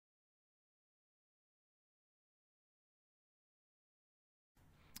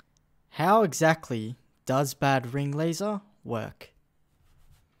How exactly does Bad Ring Laser work?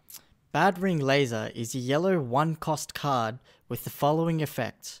 Bad Ring Laser is a yellow 1-cost card with the following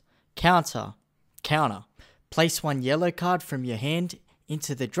effects. Counter. Place one yellow card from your hand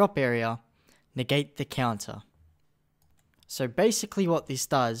into the drop area. Negate the counter. So basically what this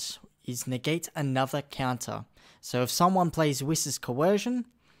does is negate another counter. So if someone plays Wiss's Coercion,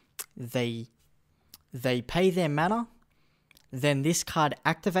 they pay their mana, then this card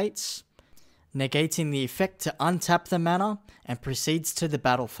activates, negating the effect to untap the mana and proceeds to the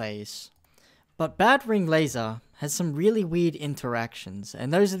battle phase. But Bad Ring Laser has some really weird interactions,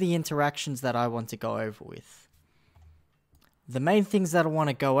 and those are the interactions that I want to go over with. The main things that I want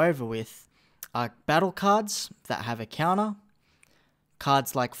to go over with are battle cards that have a counter,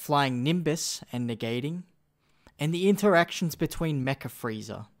 cards like Flying Nimbus and negating, and the interactions between Mecha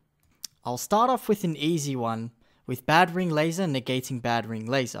Freezer. I'll start off with an easy one, with Bad Ring Laser negating Bad Ring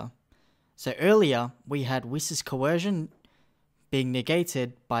Laser. So earlier, we had Wiss's Coercion being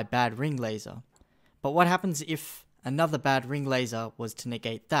negated by Bad Ring Laser. But what happens if another Bad Ring Laser was to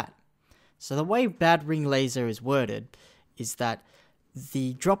negate that? So the way Bad Ring Laser is worded is that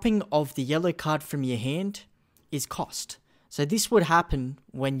the dropping of the yellow card from your hand is cost. So this would happen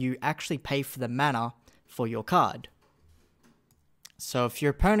when you actually pay for the mana for your card. So if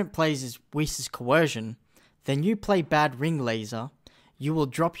your opponent plays Wiss's Coercion, then you play Bad Ring Laser, you will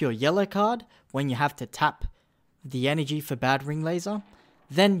drop your yellow card when you have to tap the energy for Bad Ring Laser.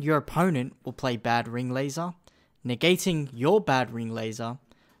 Then your opponent will play Bad Ring Laser, negating your Bad Ring Laser.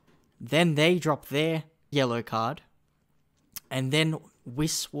 Then they drop their yellow card, and then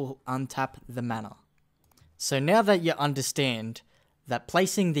Wiss will untap the mana. So now that you understand that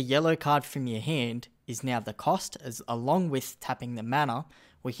placing the yellow card from your hand is now the cost, as along with tapping the mana,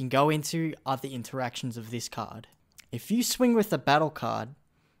 we can go into other interactions of this card. If you swing with a battle card,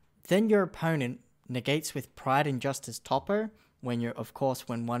 then your opponent negates with Pride and Justice Topper, when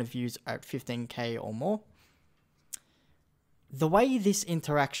one of yous are at 15k or more. The way this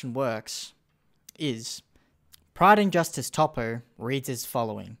interaction works is Pride and Justice Topper reads as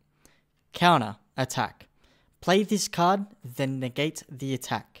following. Counter, attack. Play this card, then negate the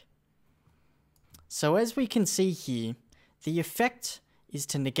attack. So as we can see here, the effect is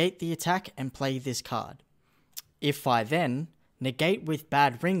to negate the attack and play this card. If I then negate with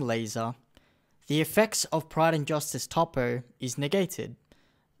Bad Ring Laser, the effects of Pride and Justice Topper is negated.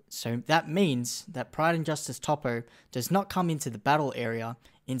 So that means that Pride and Justice Topper does not come into the battle area,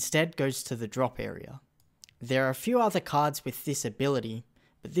 instead goes to the drop area. There are a few other cards with this ability,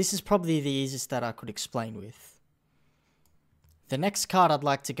 but this is probably the easiest that I could explain with. The next card I'd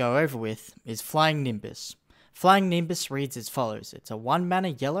like to go over with is Flying Nimbus. Flying Nimbus reads as follows. It's a 1-mana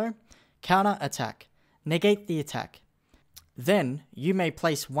yellow, counter attack. Negate the attack. Then you may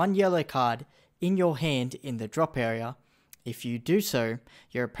place one yellow card in your hand in the drop area. If you do so,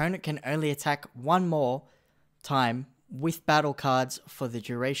 your opponent can only attack one more time with battle cards for the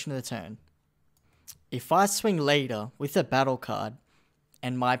duration of the turn. If I swing later with a battle card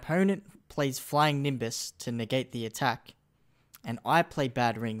and my opponent plays Flying Nimbus to negate the attack, and I play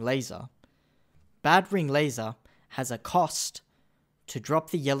Bad Ring Laser, Bad Ring Laser has a cost to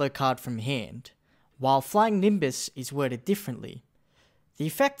drop the yellow card from hand, while Flying Nimbus is worded differently. The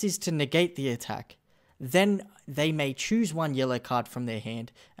effect is to negate the attack. Then they may choose one yellow card from their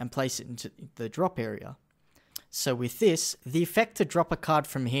hand and place it into the drop area. So with this, the effect to drop a card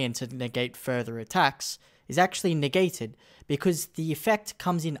from hand to negate further attacks is actually negated because the effect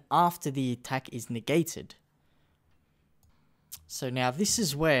comes in after the attack is negated. So now this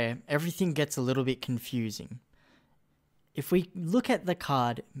is where everything gets a little bit confusing. If we look at the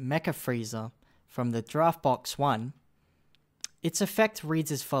card Mecha Freezer from the Draft Box 1, its effect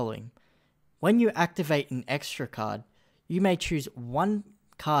reads as following. When you activate an extra card, you may choose one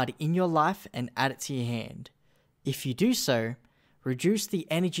card in your life and add it to your hand. If you do so, reduce the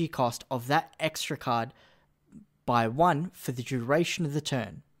energy cost of that extra card by 1 for the duration of the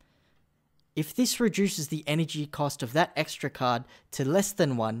turn. If this reduces the energy cost of that extra card to less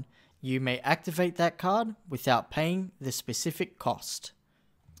than 1, you may activate that card without paying the specific cost.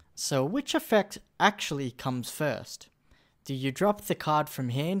 So which effect actually comes first? Do you drop the card from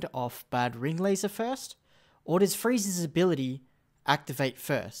hand off Bad Ring Laser first? Or does Freeze's ability activate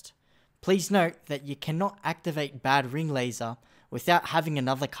first? Please note that you cannot activate Bad Ring Laser without having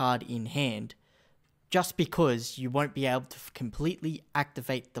another card in hand, just because you won't be able to completely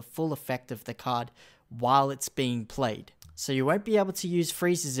activate the full effect of the card while it's being played. So you won't be able to use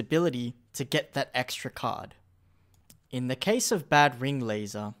Freeze's ability to get that extra card. In the case of Bad Ring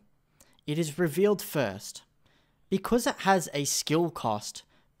Laser, it is revealed first. Because it has a skill cost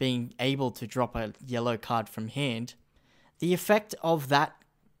being able to drop a yellow card from hand, the effect of that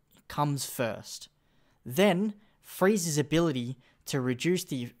comes first. Then Freeze's ability to reduce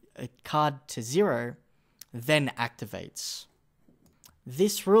the card to 0 then activates.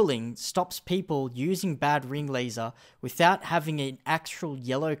 This ruling stops people using Bad Ring Laser without having an actual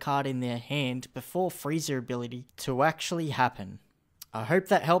yellow card in their hand before Freezer ability to actually happen. I hope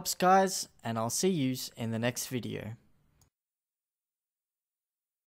that helps, guys, and I'll see yous in the next video.